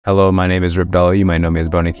Hello, my name is Ripdala. You might know me as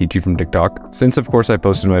Bonakichi from TikTok. Since of course I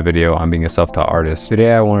posted my video on being a self-taught artist,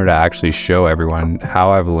 today I wanted to actually show everyone how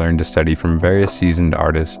I've learned to study from various seasoned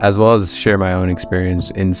artists, as well as share my own experience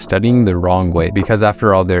in studying the wrong way, because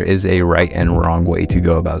after all, there is a right and wrong way to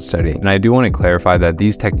go about studying. And I do want to clarify that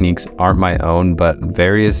these techniques aren't my own, but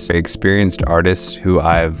various experienced artists who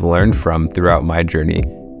I've learned from throughout my journey.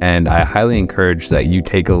 And I highly encourage that you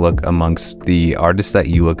take a look amongst the artists that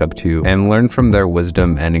you look up to and learn from their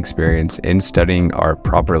wisdom and experience in studying art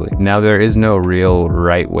properly. Now, there is no real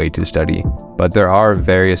right way to study, but there are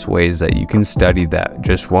various ways that you can study that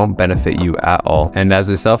just won't benefit you at all. And as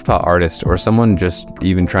a self-taught artist or someone just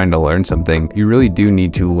even trying to learn something, you really do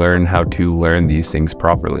need to learn how to learn these things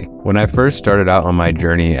properly. When I first started out on my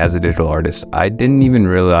journey as a digital artist, I didn't even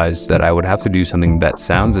realize that I would have to do something that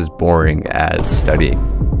sounds as boring as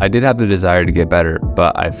studying. I did have the desire to get better,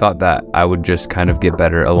 but I thought that I would just kind of get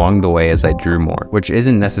better along the way as I drew more, which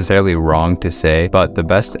isn't necessarily wrong to say, but the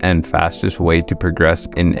best and fastest way to progress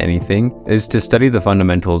in anything is to study the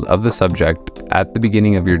fundamentals of the subject at the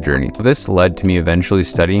beginning of your journey. This led to me eventually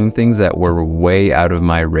studying things that were way out of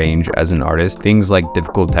my range as an artist, things like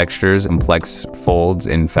difficult textures, complex folds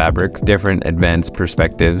in fabric, different advanced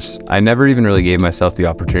perspectives. I never even really gave myself the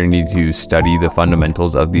opportunity to study the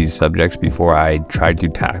fundamentals of these subjects before I tried to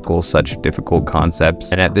tackle such difficult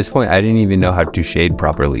concepts, and at this point I didn't even know how to shade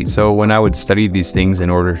properly. So when I would study these things in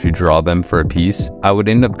order to draw them for a piece, I would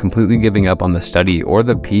end up completely giving up on the study or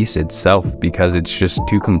the piece itself because it's just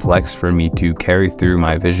too complex for me to carry through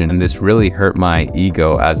my vision, and this really hurt my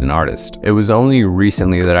ego as an artist. It was only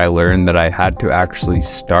recently that I learned that I had to actually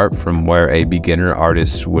start from where a beginner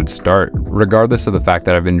artist would start, regardless of the fact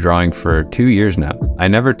that I've been drawing for 2 years now. I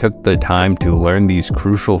never took the time to learn these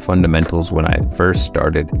crucial fundamentals when I first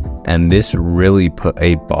started, and this really put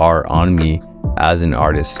a bar on me as an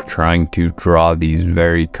artist trying to draw these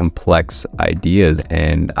very complex ideas,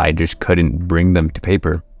 and I just couldn't bring them to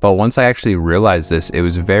paper. But once I actually realized this, it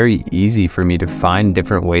was very easy for me to find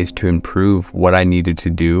different ways to improve what I needed to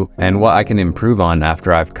do and what I can improve on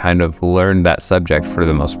after I've kind of learned that subject for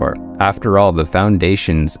the most part. After all, the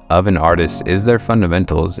foundations of an artist is their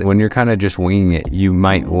fundamentals. When you're kind of just winging it, you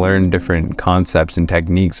might learn different concepts and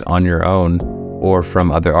techniques on your own or from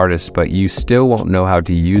other artists, but you still won't know how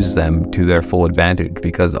to use them to their full advantage,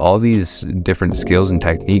 because all these different skills and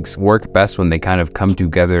techniques work best when they kind of come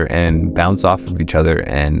together and bounce off of each other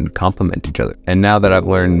and complement each other. And now that I've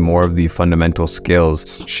learned more of the fundamental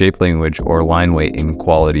skills, shape language or line weight and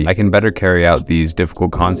quality, I can better carry out these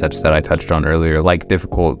difficult concepts that I touched on earlier, like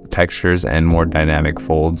difficult textures and more dynamic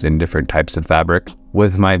folds in different types of fabric.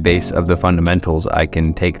 With my base of the fundamentals, I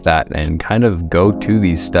can take that and kind of go to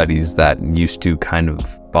these studies that used to kind of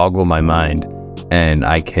boggle my mind, and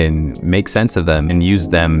I can make sense of them and use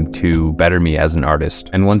them to better me as an artist.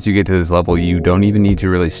 And once you get to this level, you don't even need to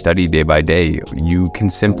really study day by day. You can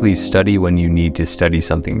simply study when you need to study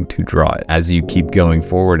something to draw it. As you keep going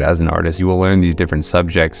forward as an artist, you will learn these different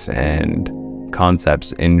subjects and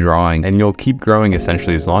concepts in drawing, and you'll keep growing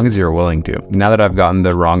essentially as long as you're willing to. Now that I've gotten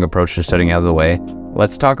the wrong approach to studying out of the way,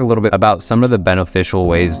 let's talk a little bit about some of the beneficial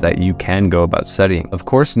ways that you can go about studying. Of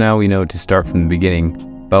course, now we know to start from the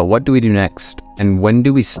beginning, but what do we do next? And when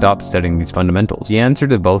do we stop studying these fundamentals? The answer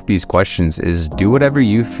to both these questions is do whatever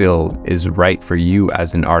you feel is right for you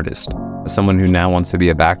as an artist. As someone who now wants to be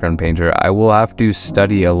a background painter, I will have to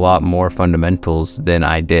study a lot more fundamentals than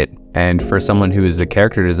I did. And for someone who is a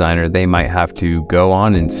character designer, they might have to go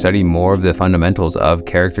on and study more of the fundamentals of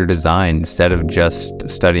character design instead of just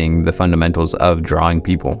studying the fundamentals of drawing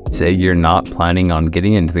people. Say you're not planning on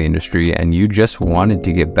getting into the industry and you just wanted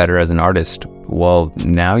to get better as an artist. Well,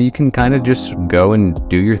 now you can kind of just go and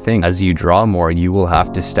do your thing. As you draw more, you will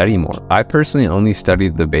have to study more. I personally only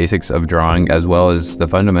studied the basics of drawing as well as the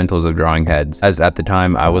fundamentals of drawing heads, as at the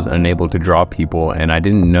time I was unable to draw people and I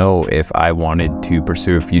didn't know if I wanted to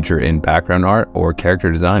pursue a future in background art or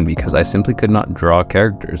character design because I simply could not draw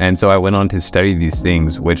characters. And so I went on to study these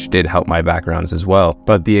things, which did help my backgrounds as well.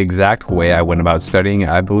 But the exact way I went about studying,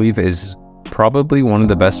 I believe, is probably one of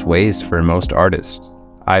the best ways for most artists.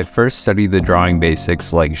 I first studied the drawing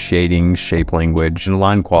basics like shading, shape language, and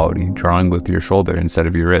line quality, drawing with your shoulder instead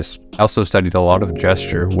of your wrist. I also studied a lot of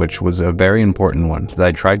gesture, which was a very important one.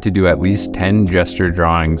 I tried to do at least 10 gesture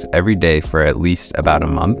drawings every day for at least about a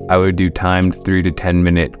month. I would do timed 3 to 10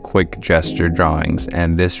 minute quick gesture drawings,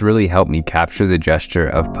 and this really helped me capture the gesture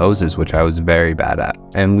of poses, which I was very bad at.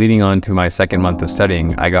 And leading on to my second month of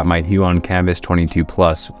studying, I got my Hue on Canvas 22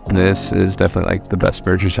 Plus. This is definitely like the best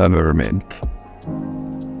purchase I've ever made.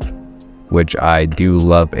 which I do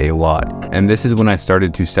love a lot. And this is when I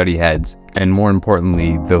started to study heads, and more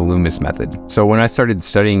importantly, the Loomis method. So when I started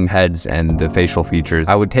studying heads and the facial features,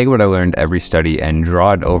 I would take what I learned every study and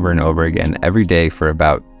draw it over and over again every day for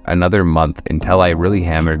about another month until I really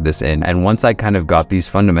hammered this in. And once I kind of got these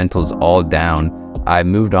fundamentals all down, I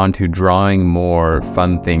moved on to drawing more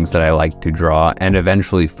fun things that I like to draw and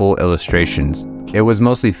eventually full illustrations. It was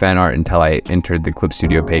mostly fan art until I entered the Clip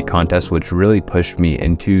Studio Paint contest, which really pushed me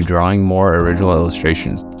into drawing more original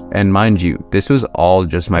illustrations. And mind you, this was all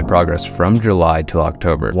just my progress from July till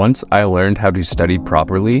October. Once I learned how to study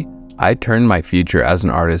properly, I turned my future as an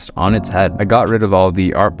artist on its head. I got rid of all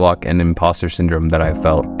the art block and imposter syndrome that I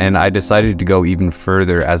felt, and I decided to go even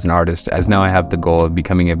further as an artist, as now I have the goal of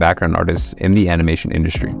becoming a background artist in the animation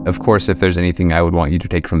industry. Of course, if there's anything I would want you to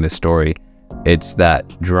take from this story, it's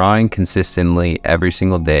that drawing consistently every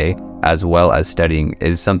single day, as well as studying,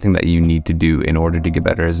 is something that you need to do in order to get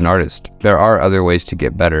better as an artist. There are other ways to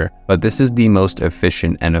get better, but this is the most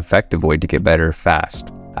efficient and effective way to get better fast.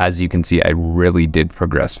 As you can see, I really did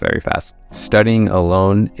progress very fast. Studying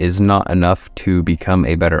alone is not enough to become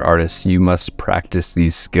a better artist. You must practice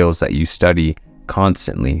these skills that you study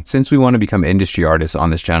constantly. Since we want to become industry artists on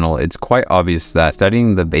this channel, it's quite obvious that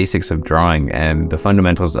studying the basics of drawing and the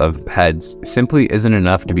fundamentals of heads simply isn't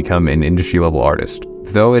enough to become an industry level artist.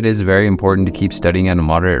 Though it is very important to keep studying at a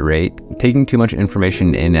moderate rate, taking too much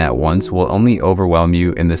information in at once will only overwhelm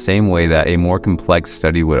you in the same way that a more complex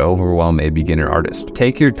study would overwhelm a beginner artist.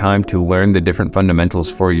 Take your time to learn the different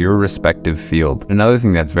fundamentals for your respective field. Another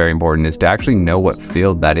thing that's very important is to actually know what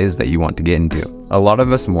field that is that you want to get into. A lot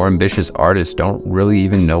of us more ambitious artists don't really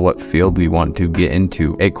even know what field we want to get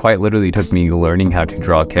into. It quite literally took me learning how to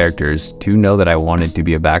draw characters to know that I wanted to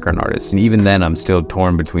be a background artist. And even then, I'm still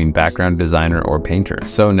torn between background designer or painter.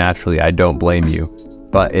 So naturally, I don't blame you.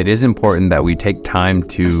 But it is important that we take time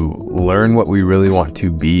to learn what we really want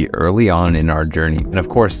to be early on in our journey. And of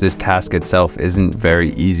course, this task itself isn't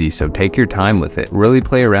very easy, so take your time with it. Really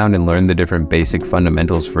play around and learn the different basic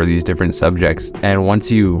fundamentals for these different subjects. And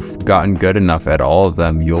once you've gotten good enough at all of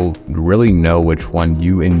them, you'll really know which one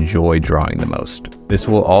you enjoy drawing the most. This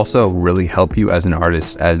will also really help you as an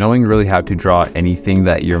artist, as knowing really how to draw anything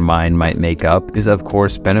that your mind might make up is of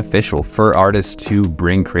course beneficial for artists to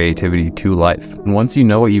bring creativity to life. And once you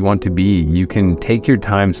know what you want to be, you can take your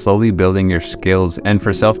time slowly building your skills, and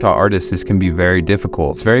for self-taught artists this can be very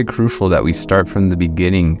difficult. It's very crucial that we start from the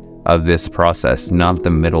beginning of this process, not the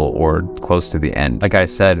middle or close to the end. Like I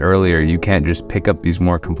said earlier, you can't just pick up these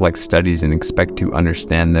more complex studies and expect to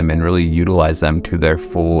understand them and really utilize them to their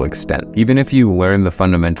full extent. Even if you learn the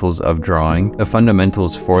fundamentals of drawing, the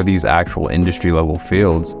fundamentals for these actual industry level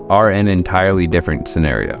fields are an entirely different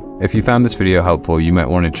scenario. If you found this video helpful, you might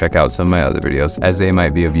want to check out some of my other videos, as they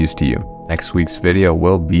might be of use to you. Next week's video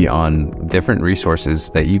will be on different resources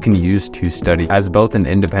that you can use to study as both an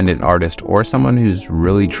independent artist or someone who's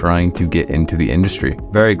really trying to get into the industry.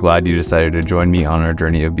 Very glad you decided to join me on our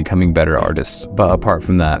journey of becoming better artists. But apart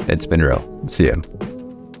from that, it's been real. See ya.